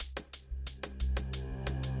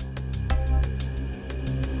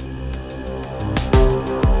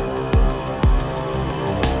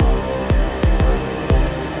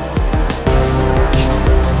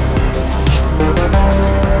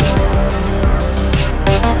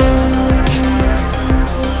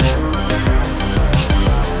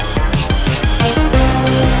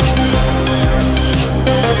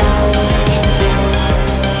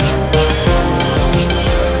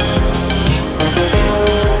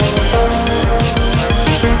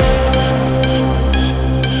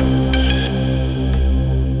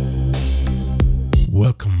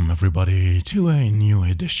to a new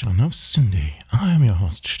edition of syndae. I am your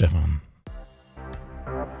host Stefan.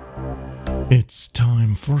 It's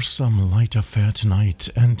time for some lighter fare tonight,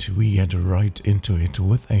 and we get right into it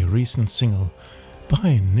with a recent single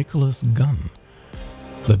by Nicholas Gunn.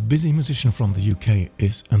 The busy musician from the UK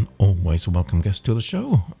is an always welcome guest to the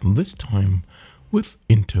show, this time with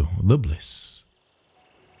Into the Bliss.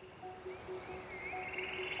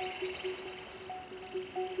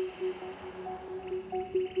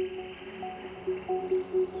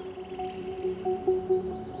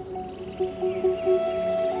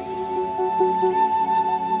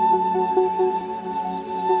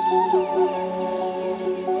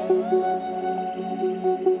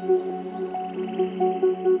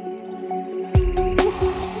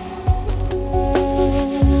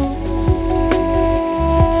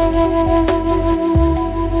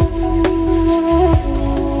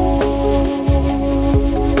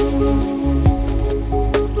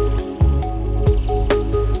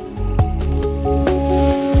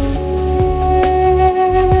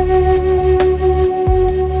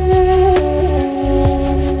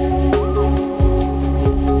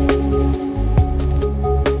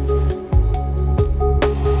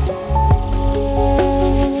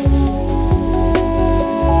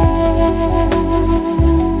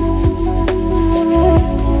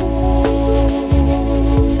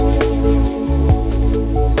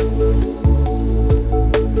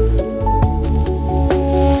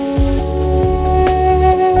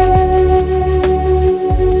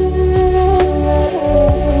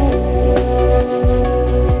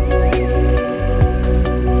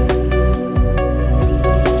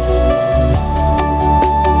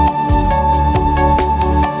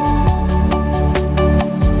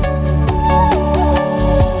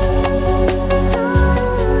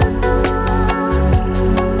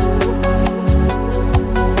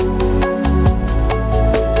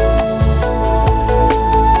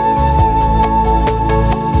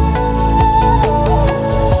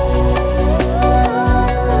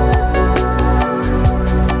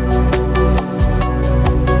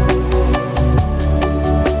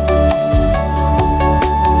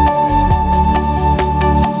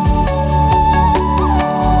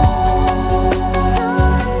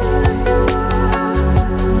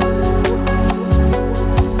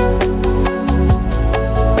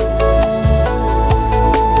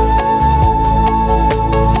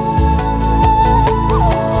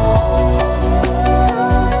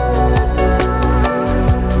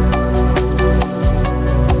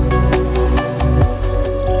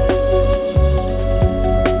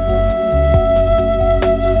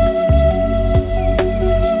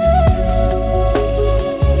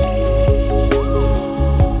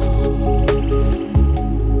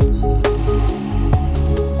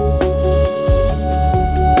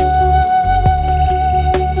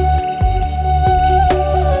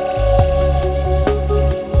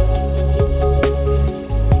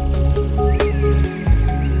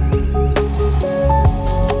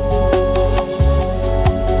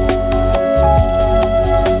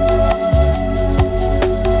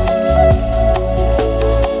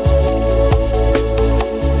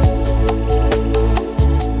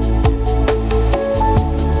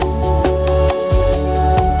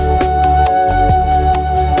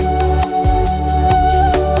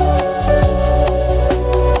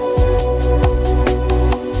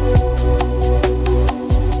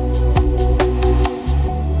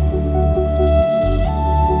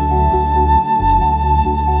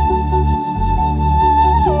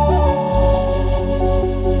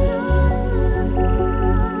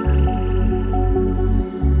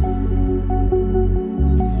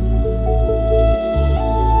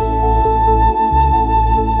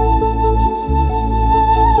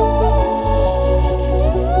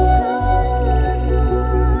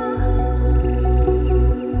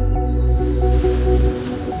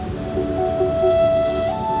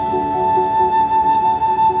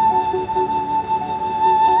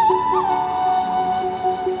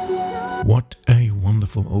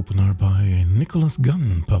 Opener by Nicholas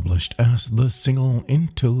Gunn, published as the single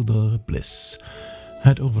Into the Bliss.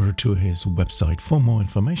 Head over to his website for more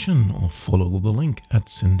information or follow the link at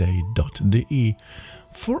syndae.de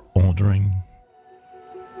for ordering.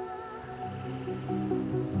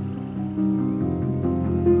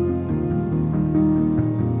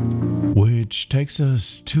 Which takes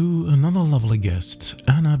us to another lovely guest,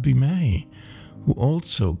 Anna May, who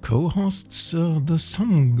also co-hosts the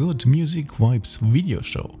Some Good Music Vibes video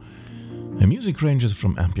show. Her music ranges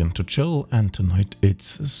from ambient to chill, and tonight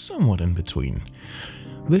it's somewhat in between.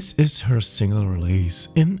 This is her single release,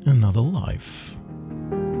 In Another Life.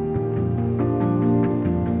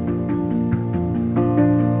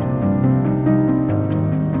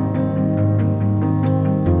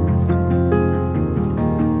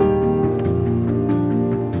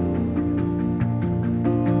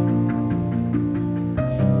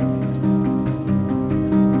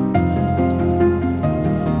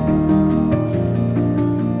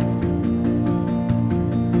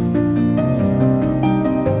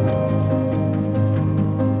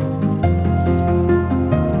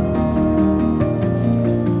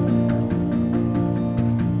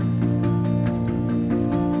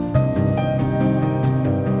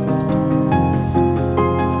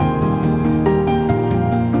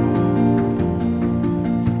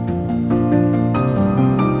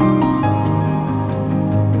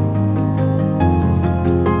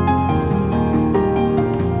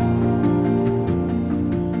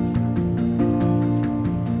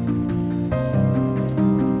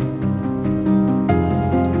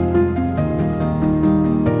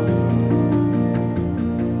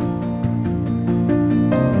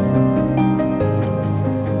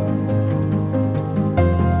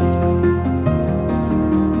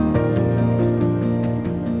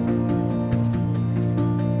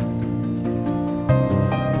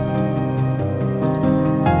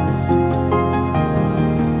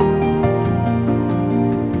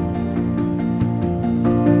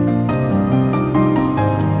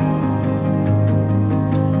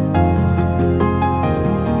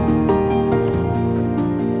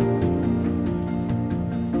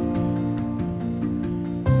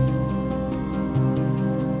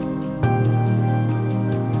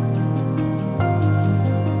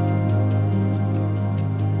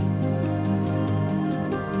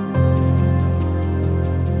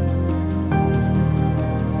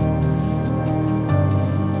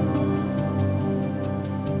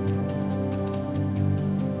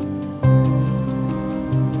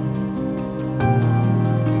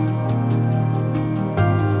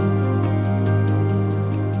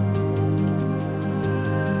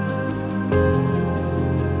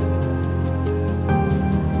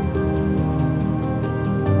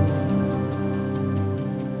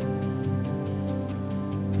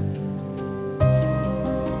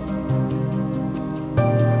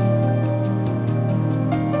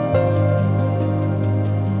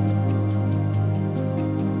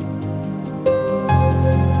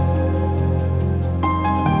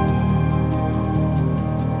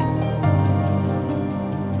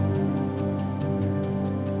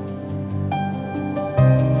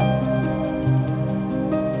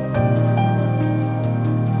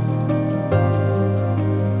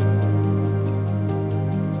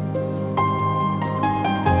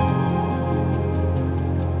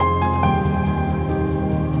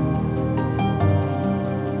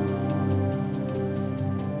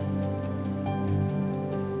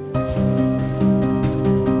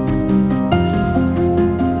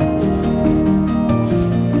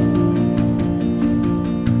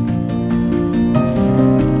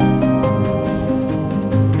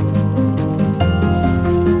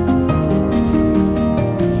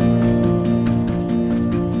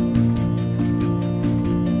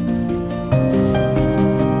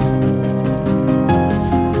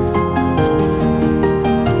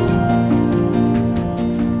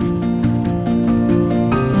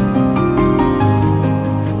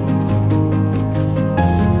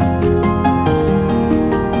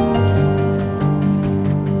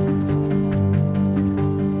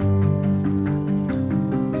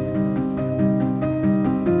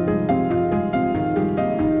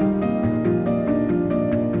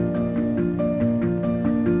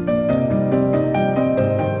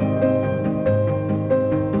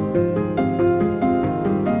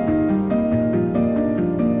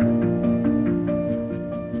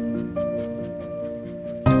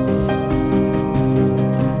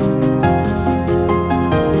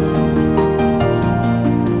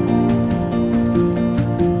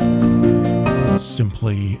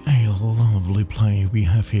 Simply a lovely play we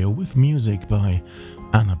have here with music by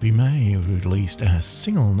Anna B. May, released as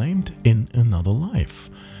single named In Another Life.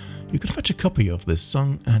 You can fetch a copy of this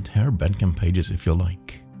song at her Bandcamp pages if you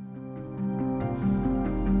like.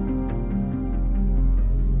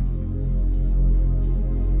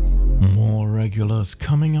 More regulars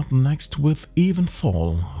coming up next with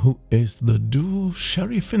Evenfall, who is the duo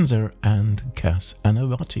Sherry Finzer and Cass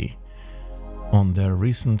Anavati. On their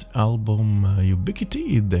recent album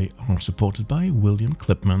Ubiquity, they are supported by William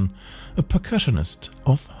Clipman, a percussionist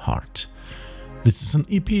of heart. This is an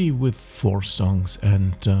EP with 4 songs,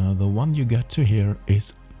 and the one you get to hear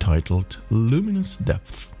is titled Luminous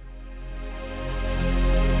Depth.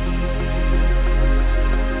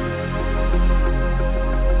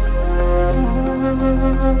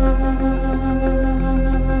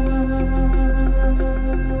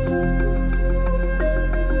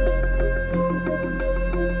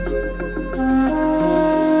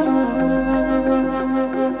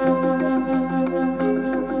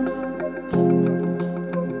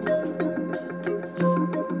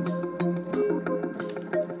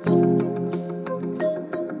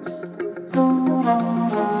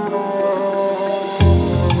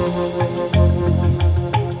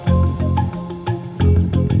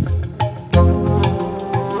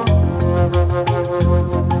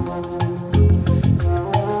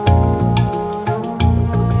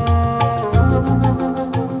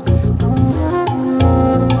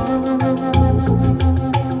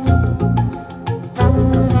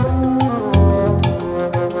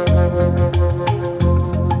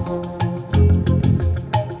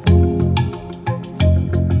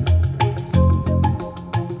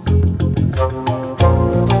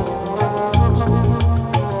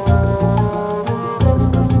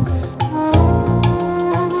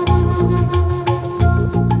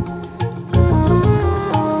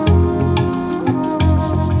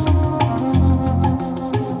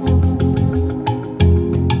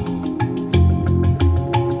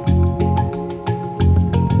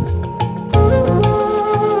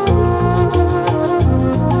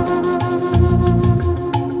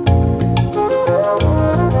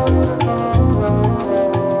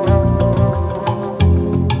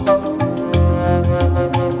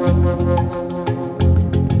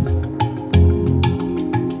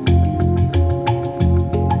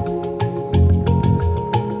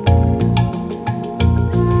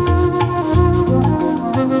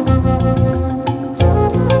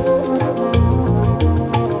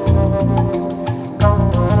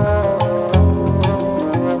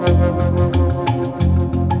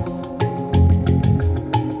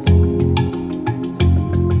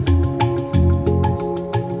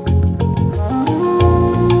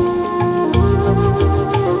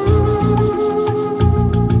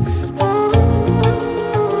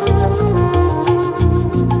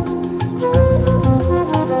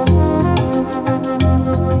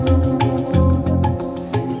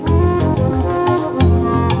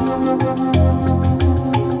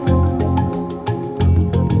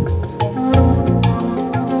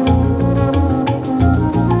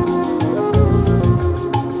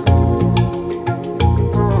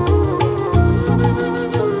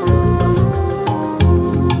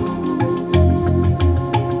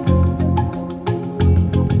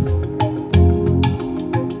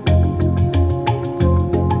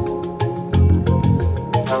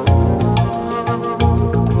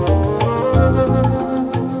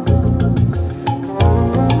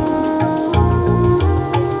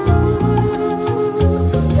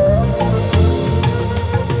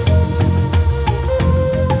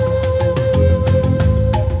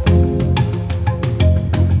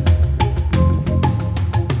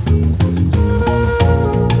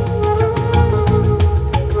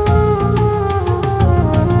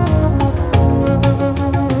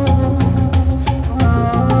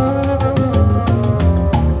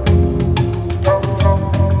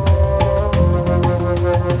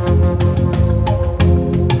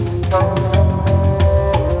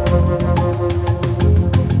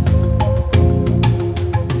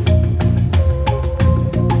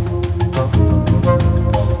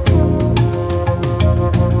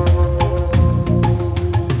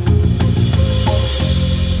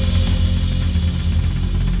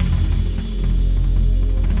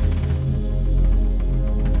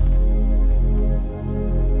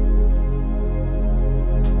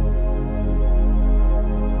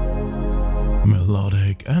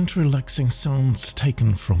 Melodic and relaxing sounds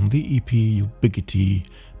taken from the EP Ubiquity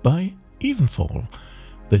by Evenfall.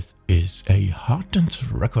 This is a Heartland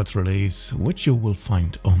Records release, which you will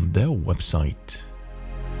find on their website.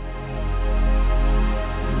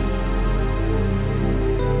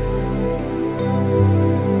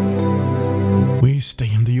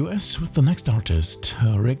 stay in the US with the next artist,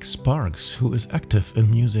 Rick Sparks, who is active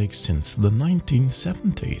in music since the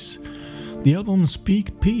 1970s. The album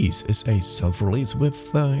Speak Peace is a self-release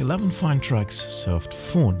with 11 fine tracks served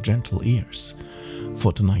for gentle ears.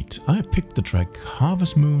 For tonight, I picked the track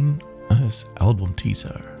Harvest Moon as album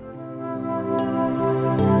teaser.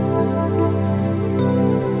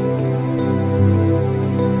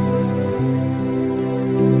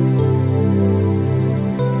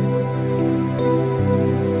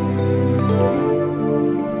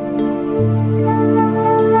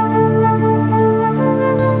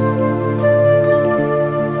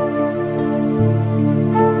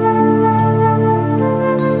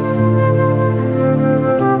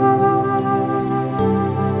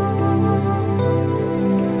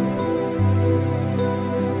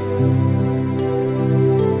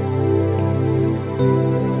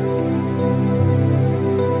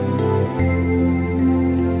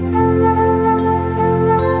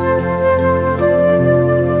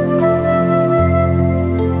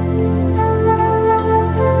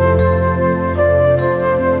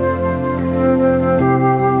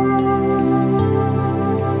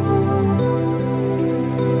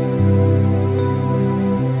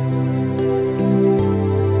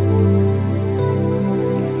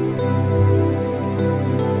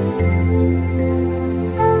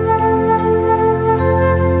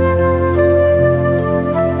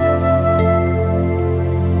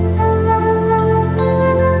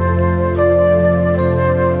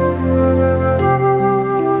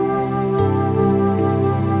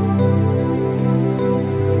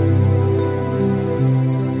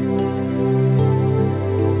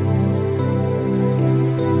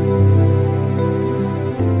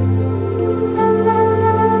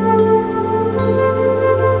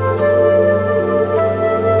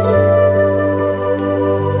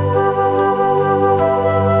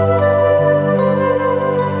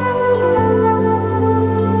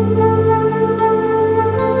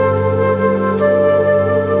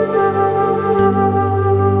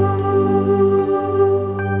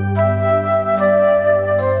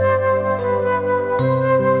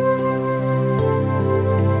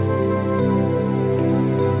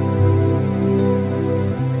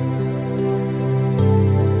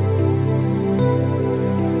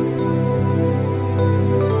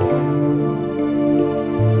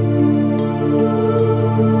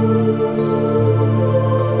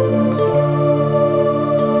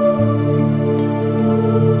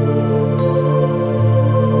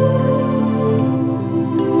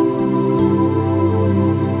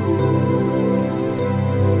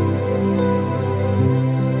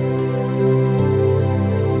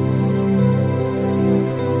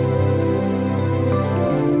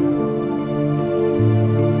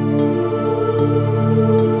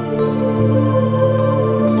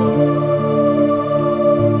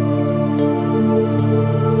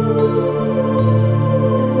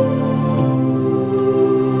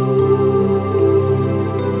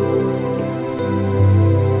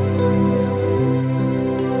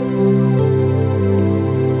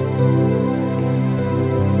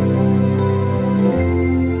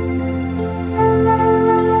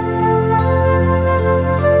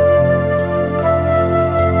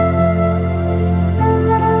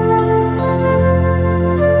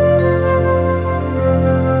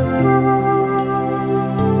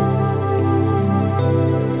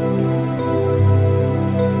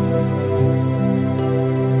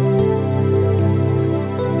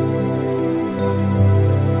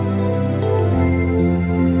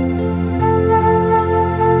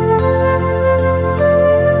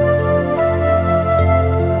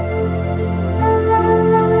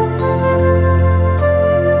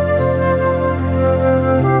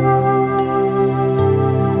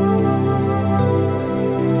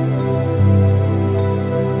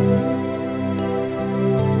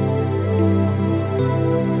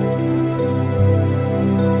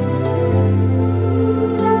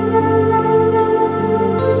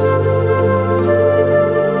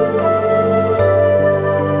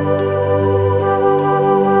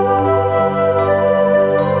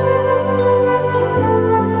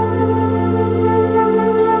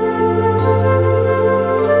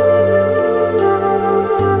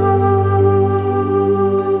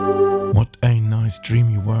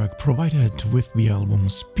 provided with the album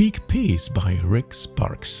Speak Peace by Rick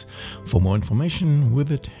Sparks. For more information,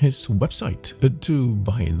 visit his website. To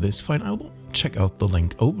buy this fine album, check out the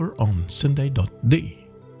link over on syndae.de.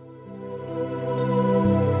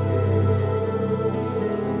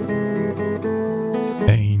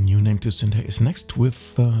 A new name to syndae is next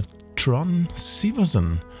with Tron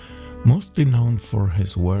Syversen. mostly known for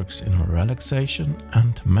his works in relaxation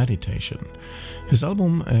and meditation. His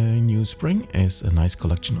album A New Spring is a nice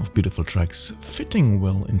collection of beautiful tracks fitting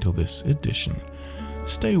well into this edition.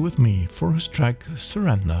 Stay with me for his track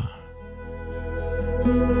Surrender.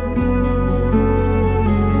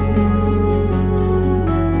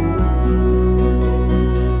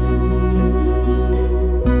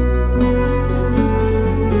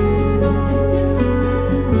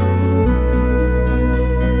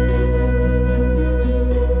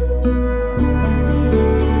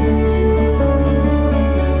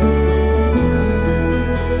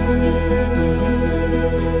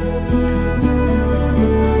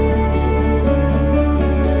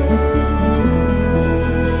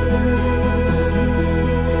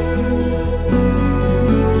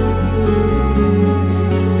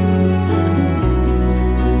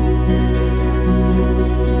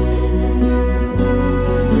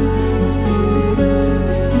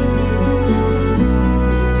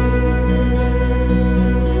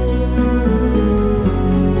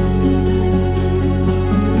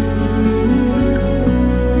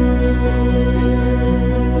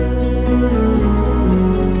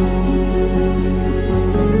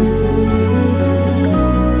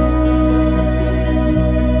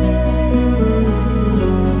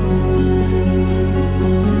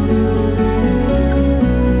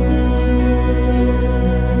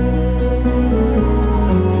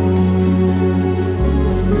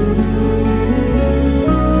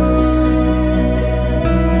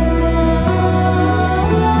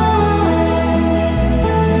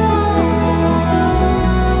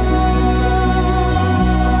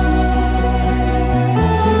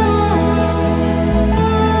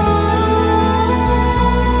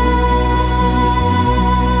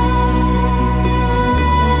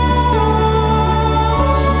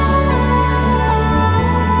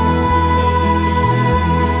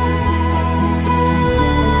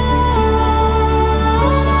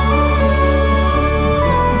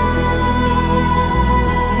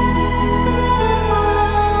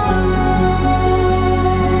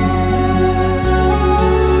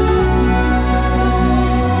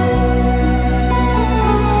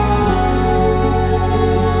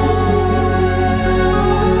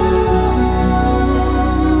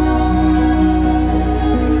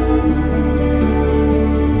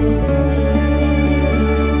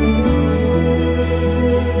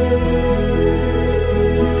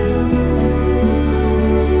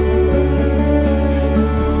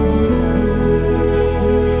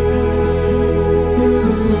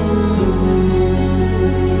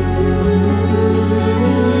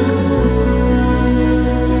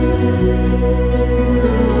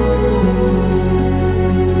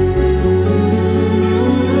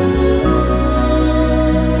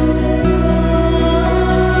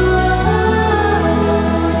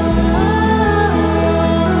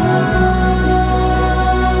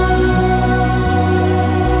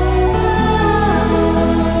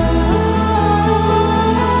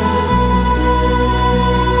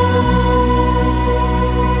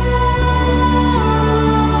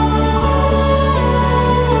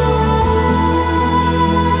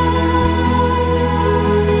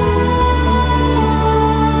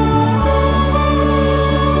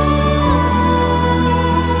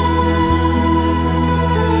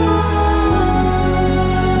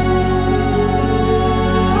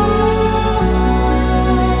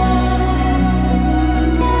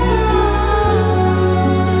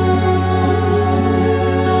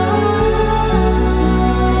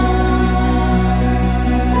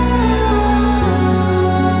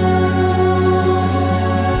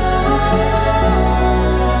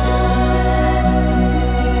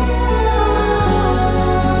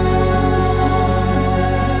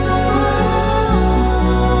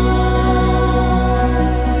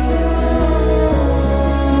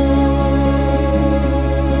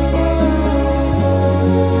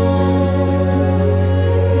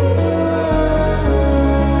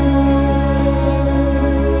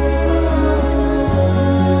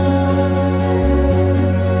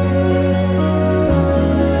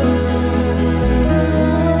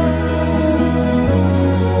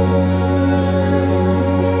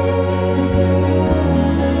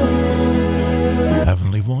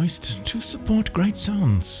 support great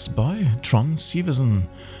sounds by Tron Syversen,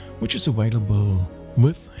 which is available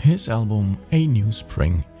with his album A New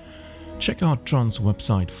Spring. Check out Tron's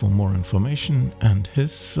website for more information and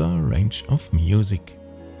his range of music.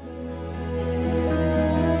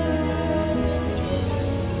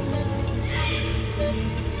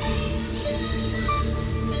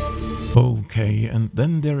 Okay, and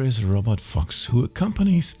then there is Robert Fox, who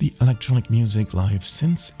accompanies the electronic music live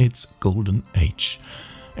since its golden age.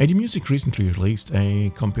 AD Music recently released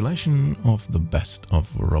a compilation of the best of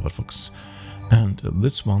Robert Fuchs, and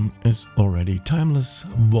this one is already Timeless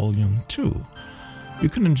Volume 2. You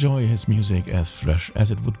can enjoy his music as fresh as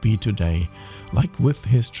it would be today, like with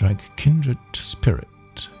his track Kindred Spirit.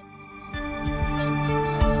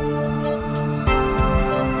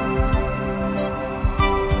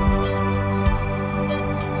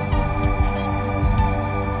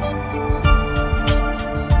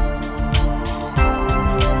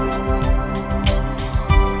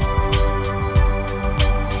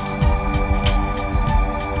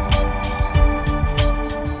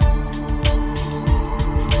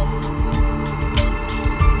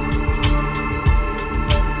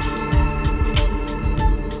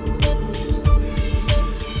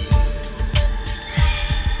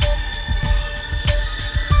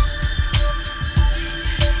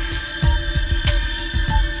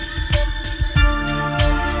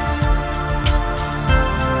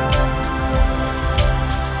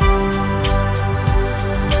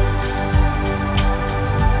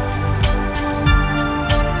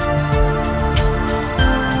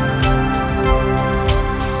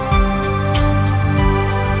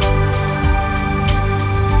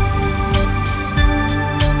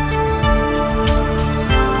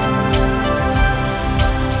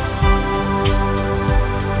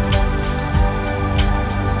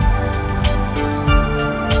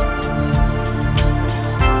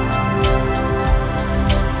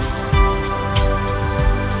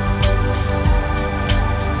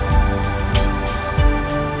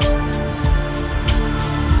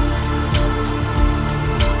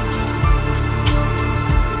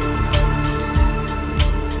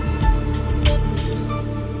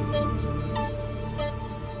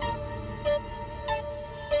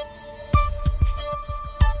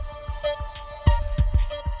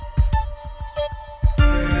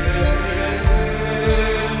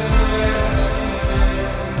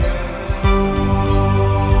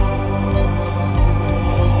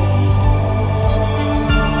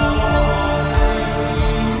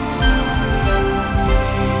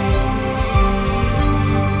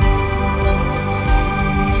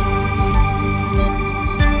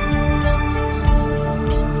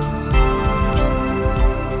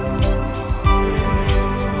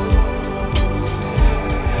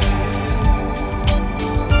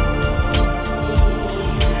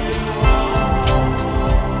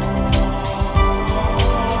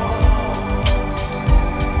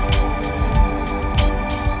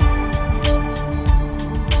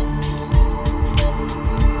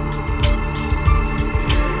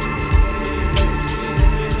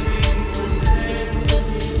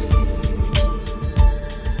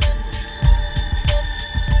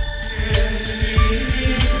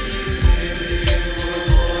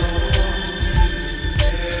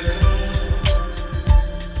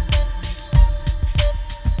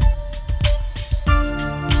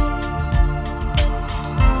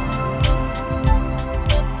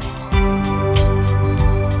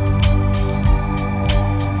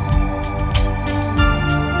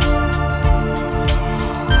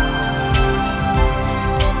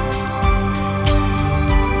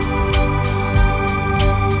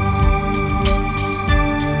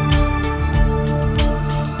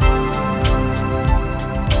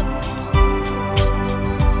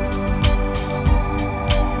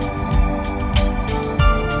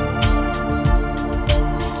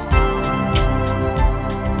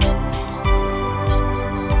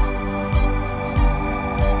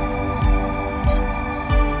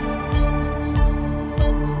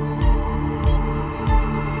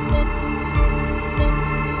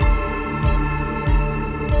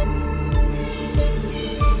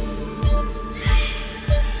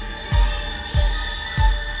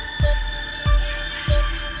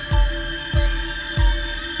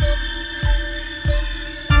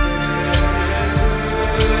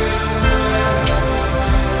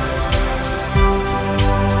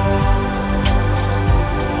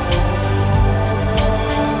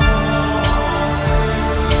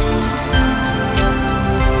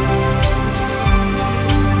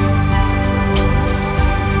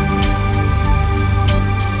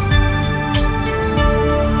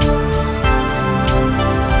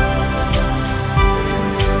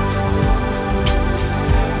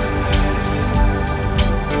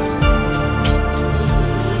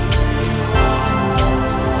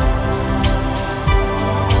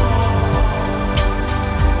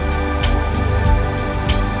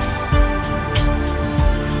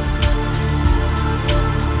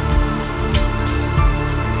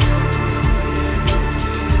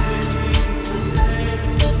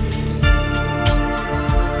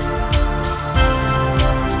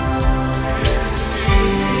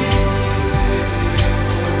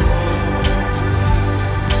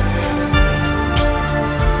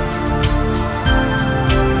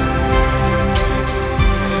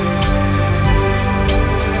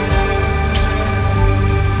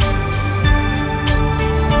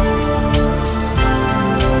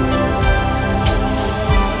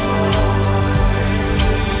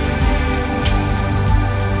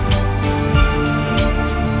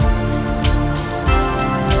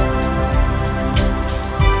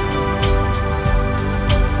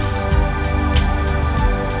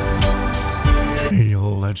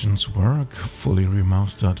 legend's work, fully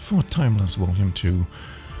remastered for Timeless Volume 2,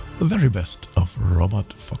 the very best of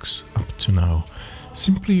Robert Fox up to now.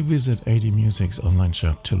 Simply visit AD Music's online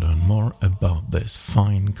shop to learn more about this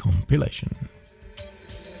fine compilation.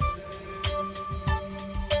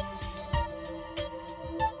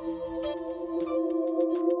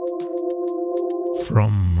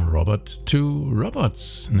 From Robert to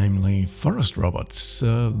Robots, namely Forest Robots,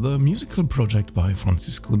 the musical project by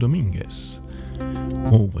Francisco Dominguez.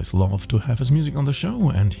 Always love to have his music on the show,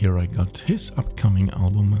 and here I got his upcoming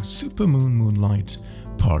album Supermoon Moonlight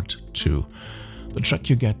Part 2. The track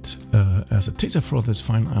you get as a teaser for this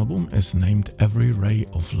fine album is named Every Ray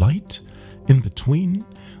of Light, in between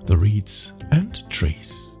the reeds and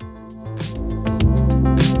trees.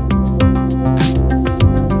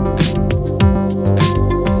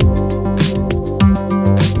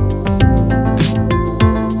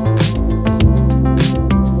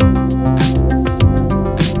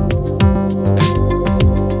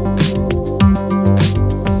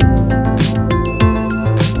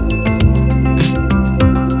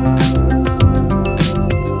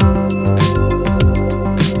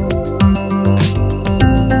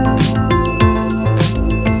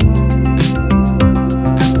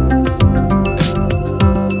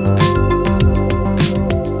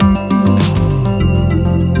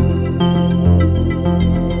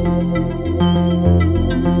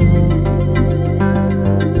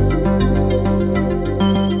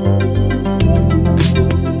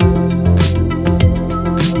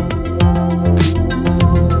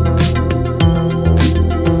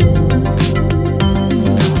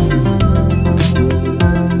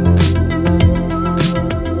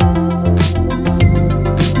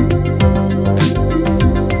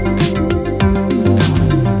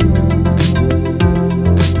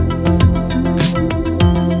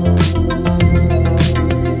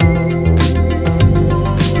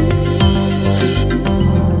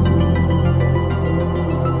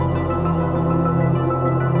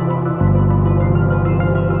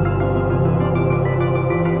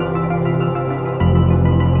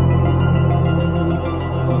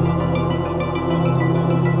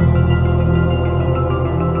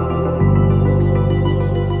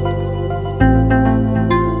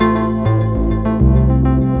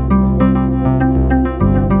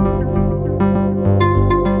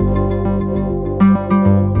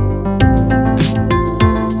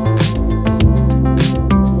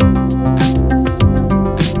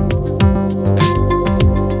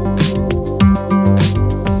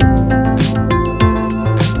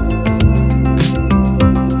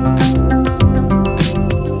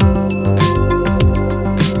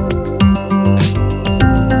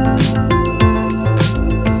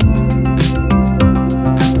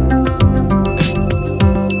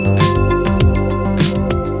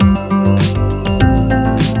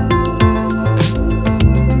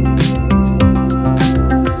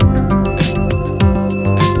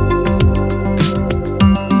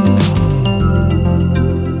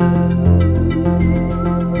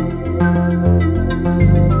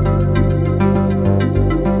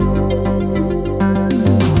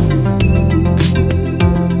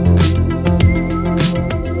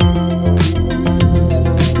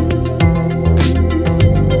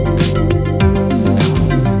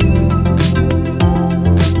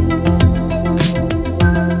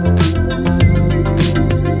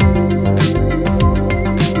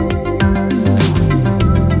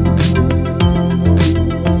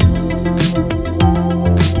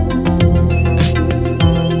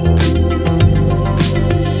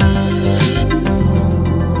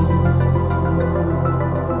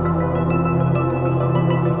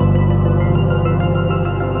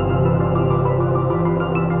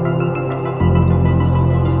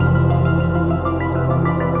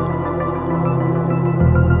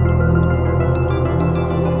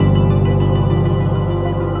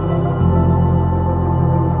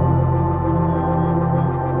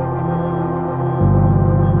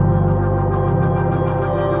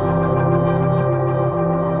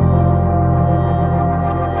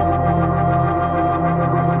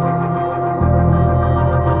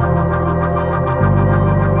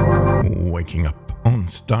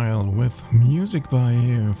 Style with music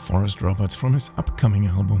by Forrest Roberts from his upcoming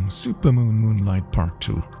album Supermoon Moonlight Part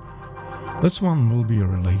 2. This one will be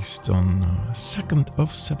released on 2nd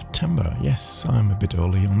of September. Yes, I'm a bit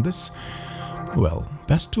early on this. Well,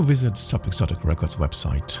 best to visit Subexotic Records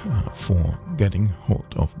website for getting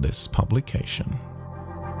hold of this publication.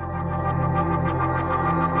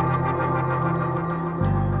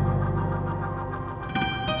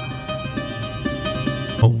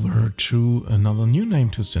 Over to another new name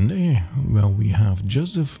to syndae, where we have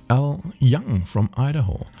Joseph L. Young from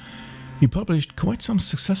Idaho. He published quite some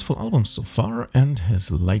successful albums so far, and his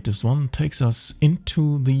latest one takes us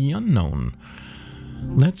into the unknown.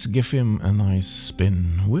 Let's give him a nice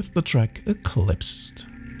spin with the track Eclipsed.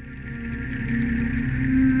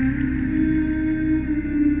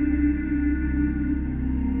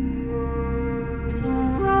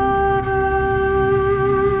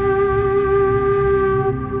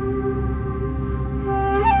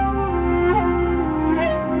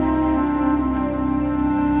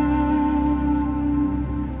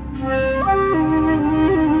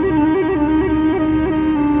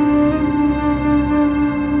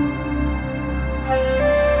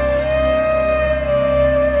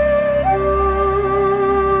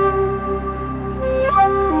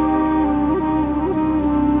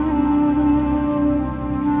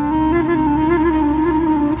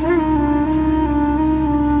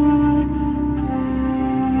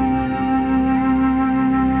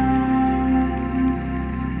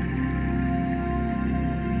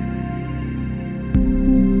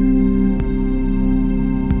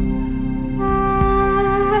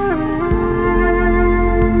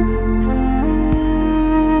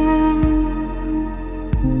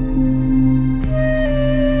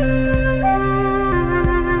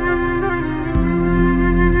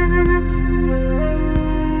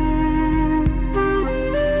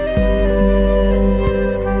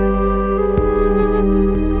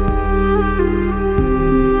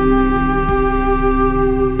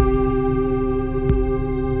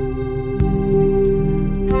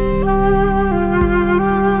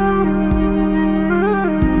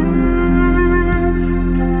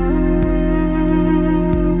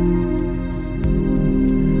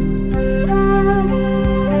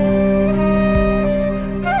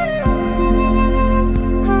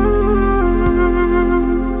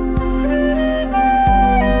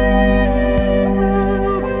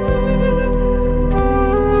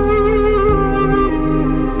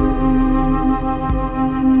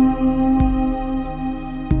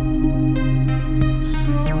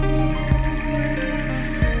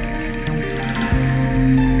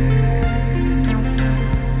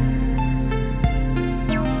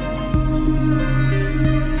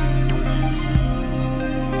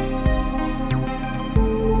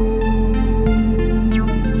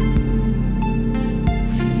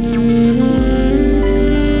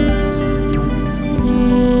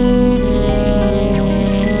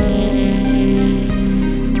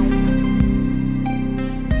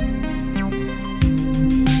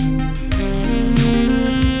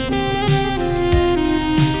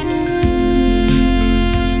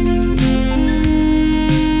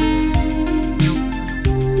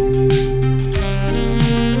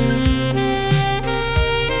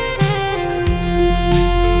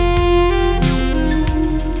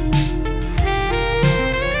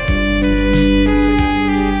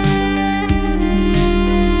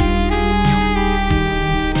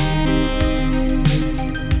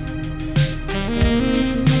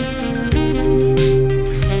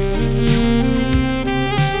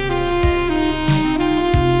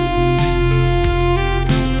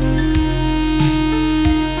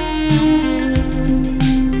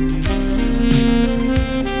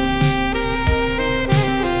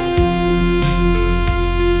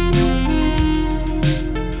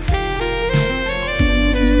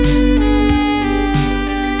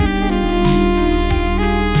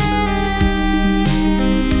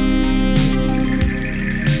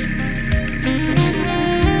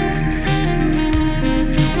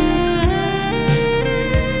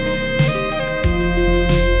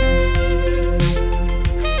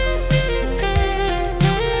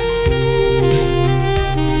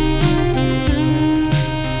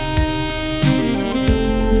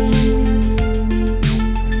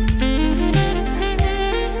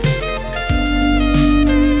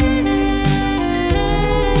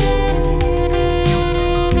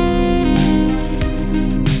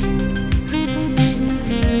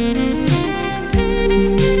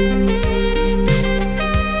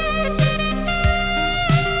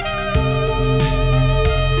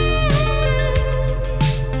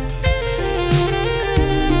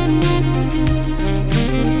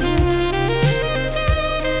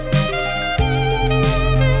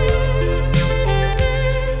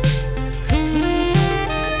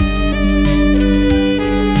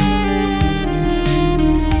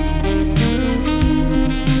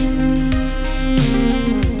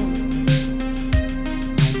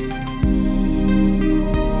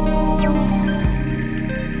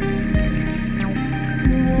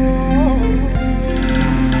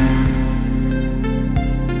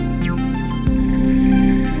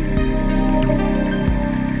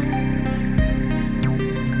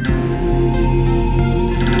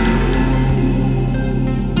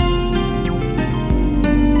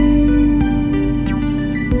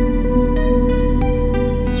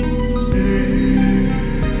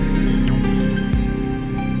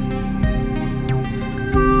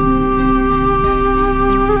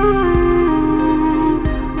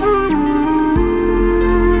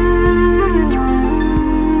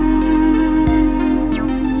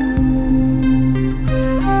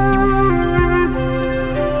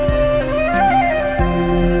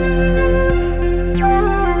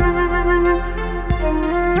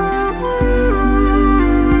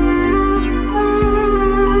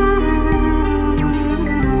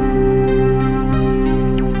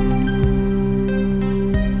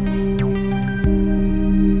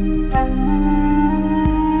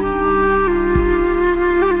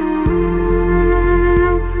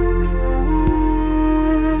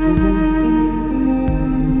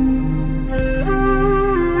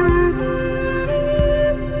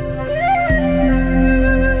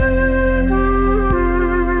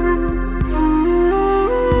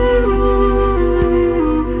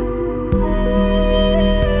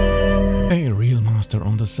 Chester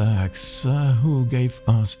on the sax, who gave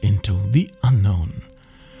us Into the Unknown.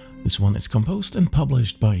 This one is composed and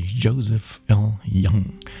published by Joseph L.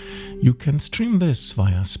 Young. You can stream this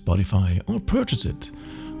via Spotify or purchase it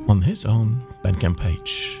on his own Bandcamp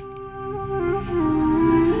page.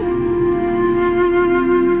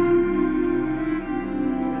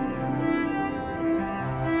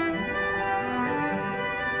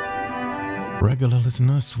 Regular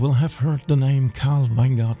listeners will have heard the name Karl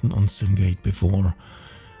Weingarten on Syngate before.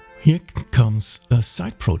 Here comes a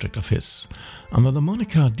side project of his. Under the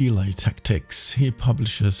moniker Delay Tactics, he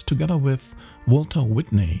publishes together with Walter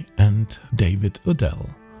Whitney and David Odell.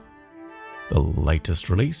 The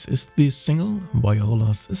latest release is the single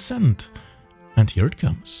Viola's Ascent, and here it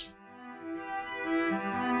comes.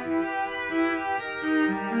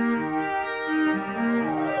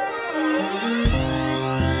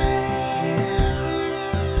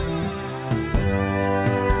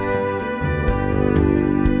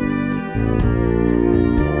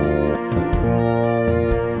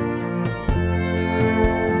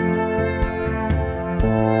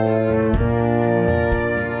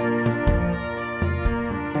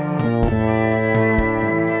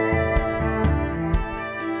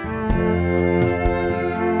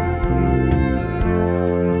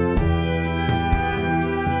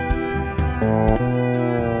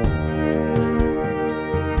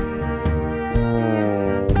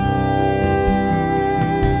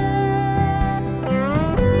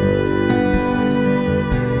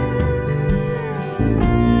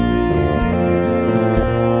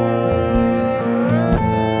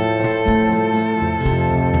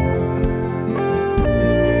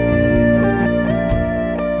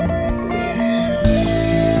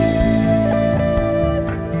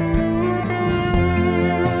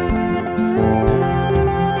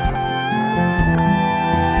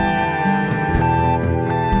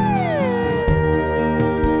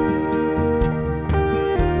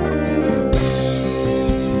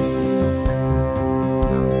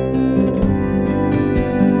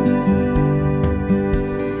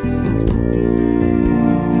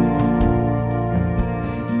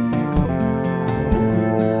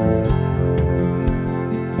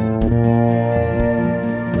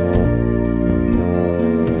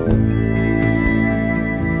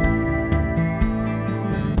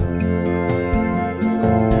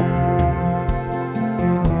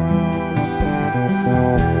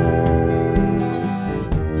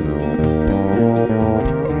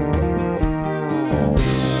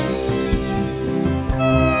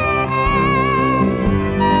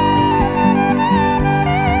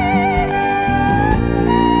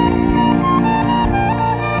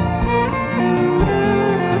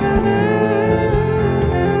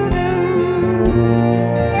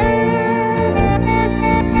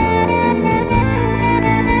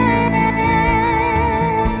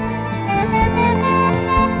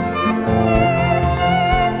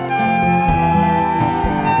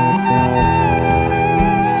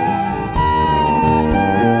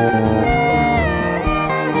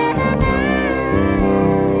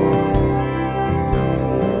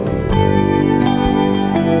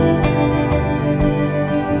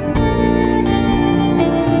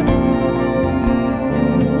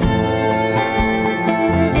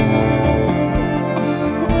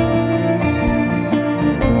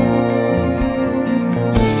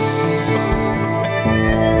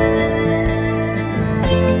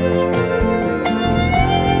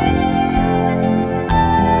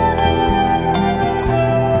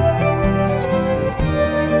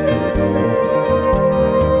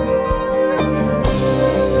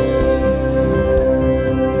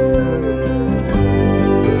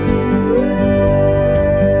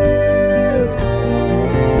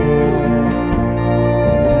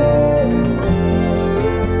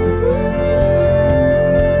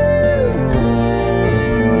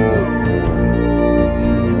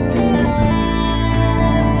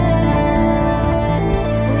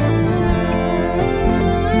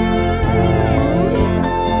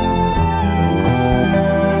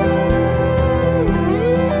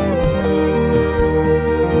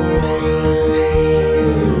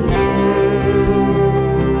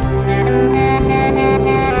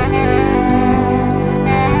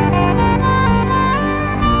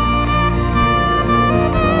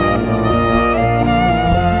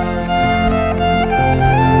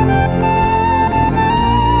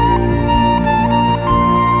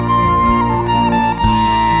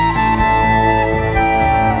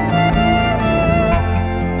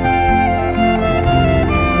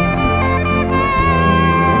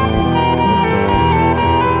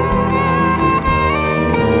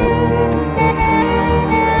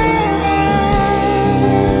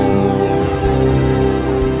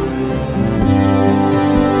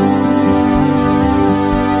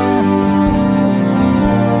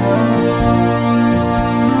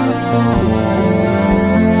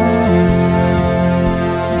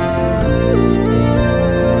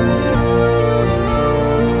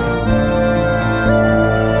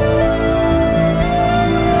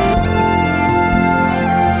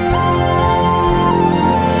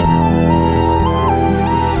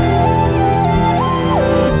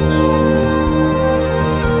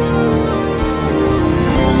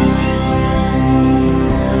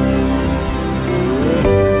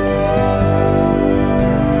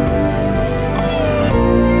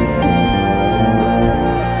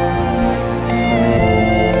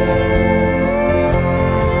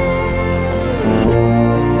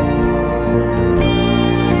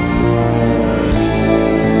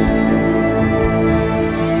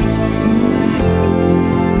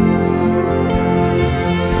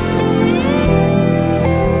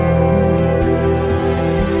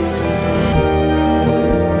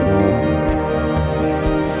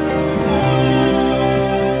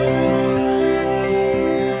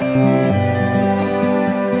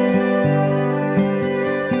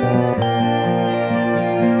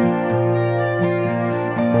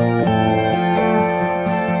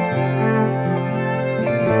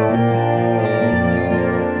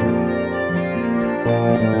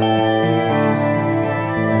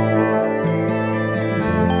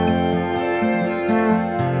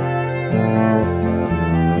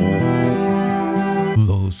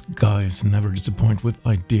 artists never disappoint with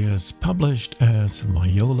ideas, published as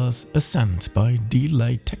Viola's Ascent by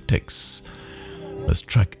Delay Tactics. This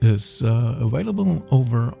track is available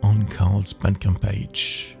over on Carl's Bandcamp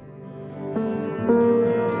page.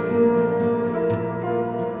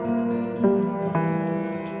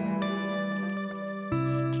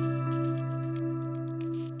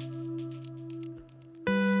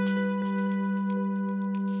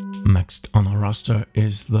 Next on our roster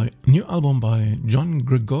is the new album by John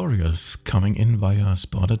Gregorius, coming in via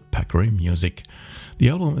Spotted Peccary Music. The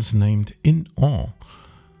album is named In Awe,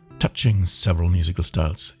 touching several musical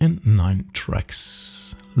styles in 9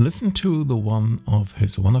 tracks. Listen to the one of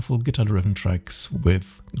his wonderful guitar-driven tracks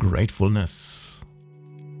with Gratefulness.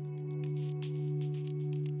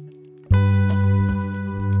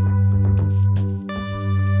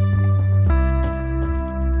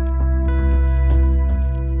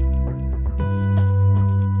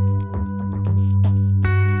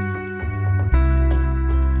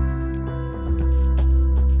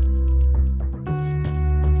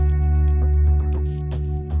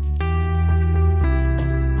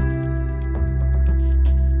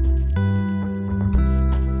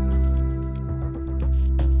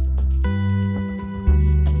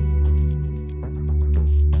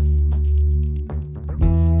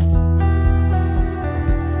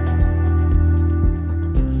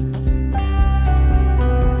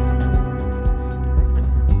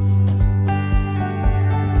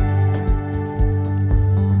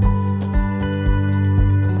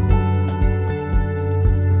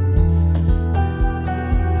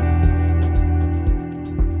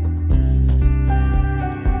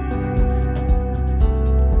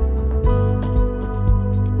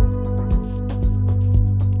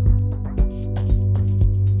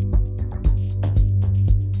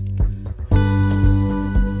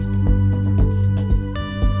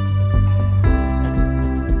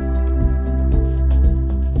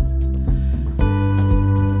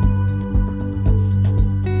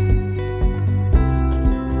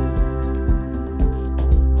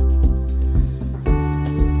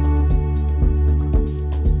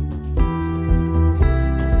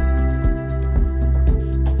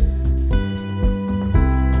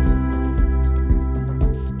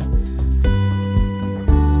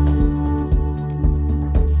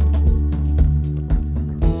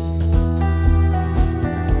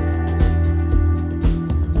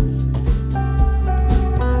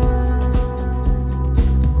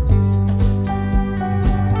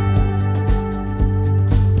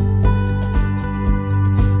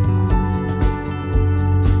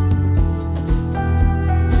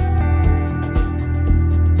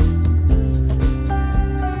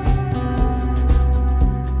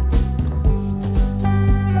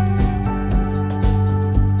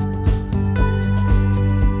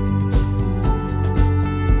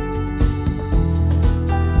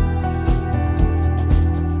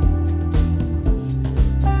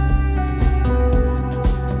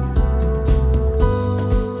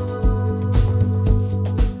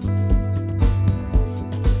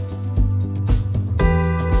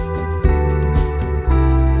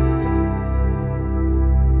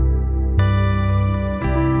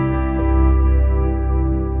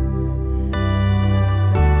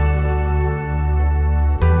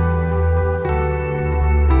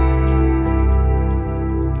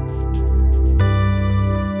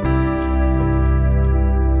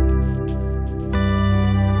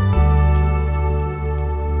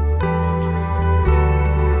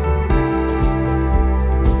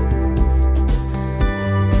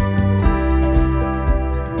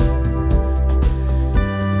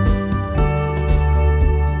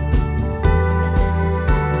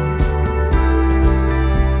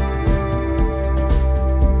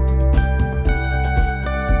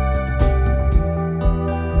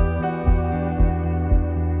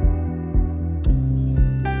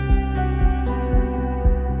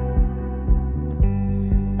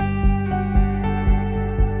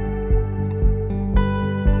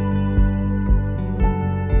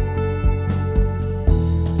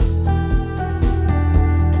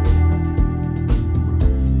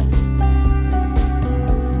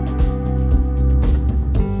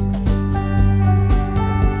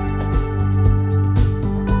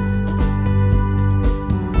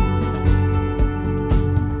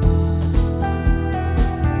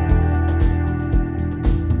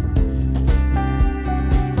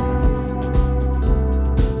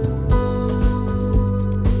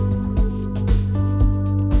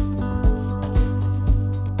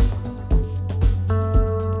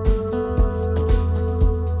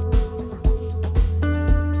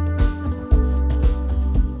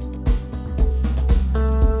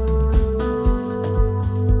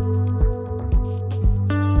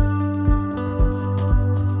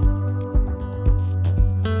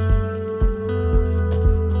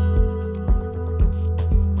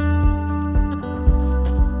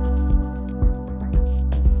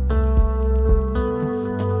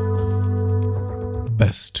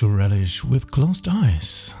 best to relish with closed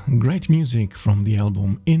eyes. Great music from the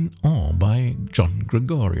album In Awe by John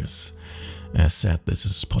Gregorius. As said, this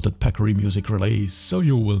is a Spotted Peccary music release, so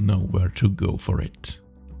you will know where to go for it.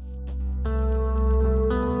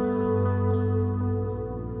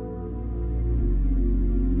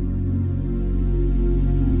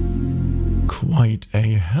 Quite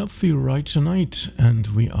a healthy ride tonight, and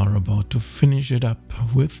we are about to finish it up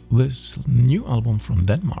with this new album from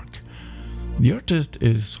Denmark. The artist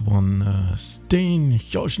is one Steen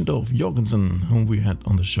Chorchendorff Jorgensen, whom we had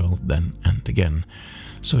on the show then and again.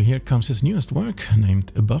 So here comes his newest work,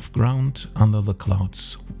 named Above Ground, Under the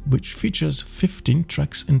Clouds, which features 15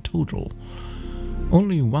 tracks in total.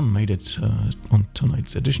 Only one made it on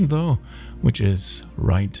tonight's edition though, which is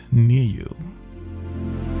Right Near You.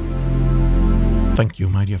 Thank you,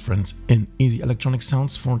 my dear friends in Easy Electronic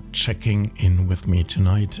Sounds, for checking in with me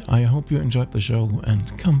tonight. I hope you enjoyed the show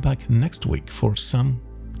and come back next week for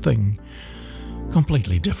something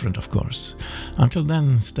completely different, of course. Until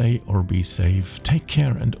then, stay or be safe, take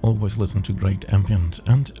care, and always listen to great ambient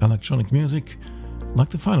and electronic music, like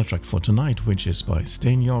the final track for tonight, which is by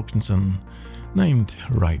Steen Chorchendorff, named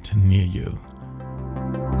Right Near You.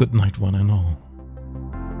 Good night, one and all.